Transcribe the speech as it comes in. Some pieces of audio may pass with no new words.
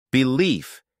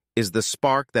Belief is the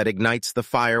spark that ignites the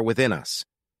fire within us.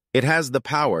 It has the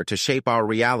power to shape our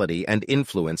reality and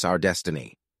influence our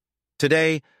destiny.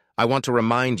 Today, I want to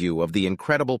remind you of the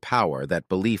incredible power that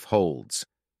belief holds.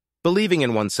 Believing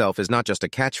in oneself is not just a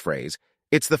catchphrase,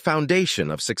 it's the foundation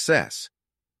of success.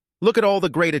 Look at all the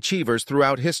great achievers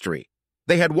throughout history.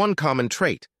 They had one common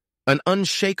trait, an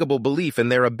unshakable belief in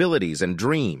their abilities and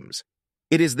dreams.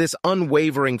 It is this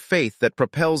unwavering faith that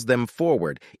propels them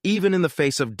forward, even in the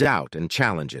face of doubt and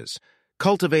challenges.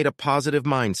 Cultivate a positive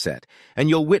mindset, and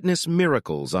you'll witness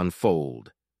miracles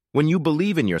unfold. When you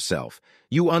believe in yourself,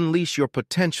 you unleash your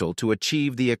potential to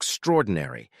achieve the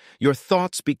extraordinary. Your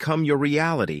thoughts become your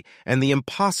reality, and the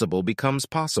impossible becomes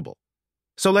possible.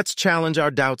 So let's challenge our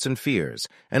doubts and fears,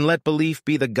 and let belief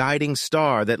be the guiding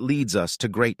star that leads us to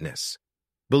greatness.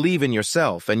 Believe in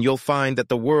yourself, and you'll find that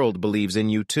the world believes in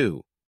you too.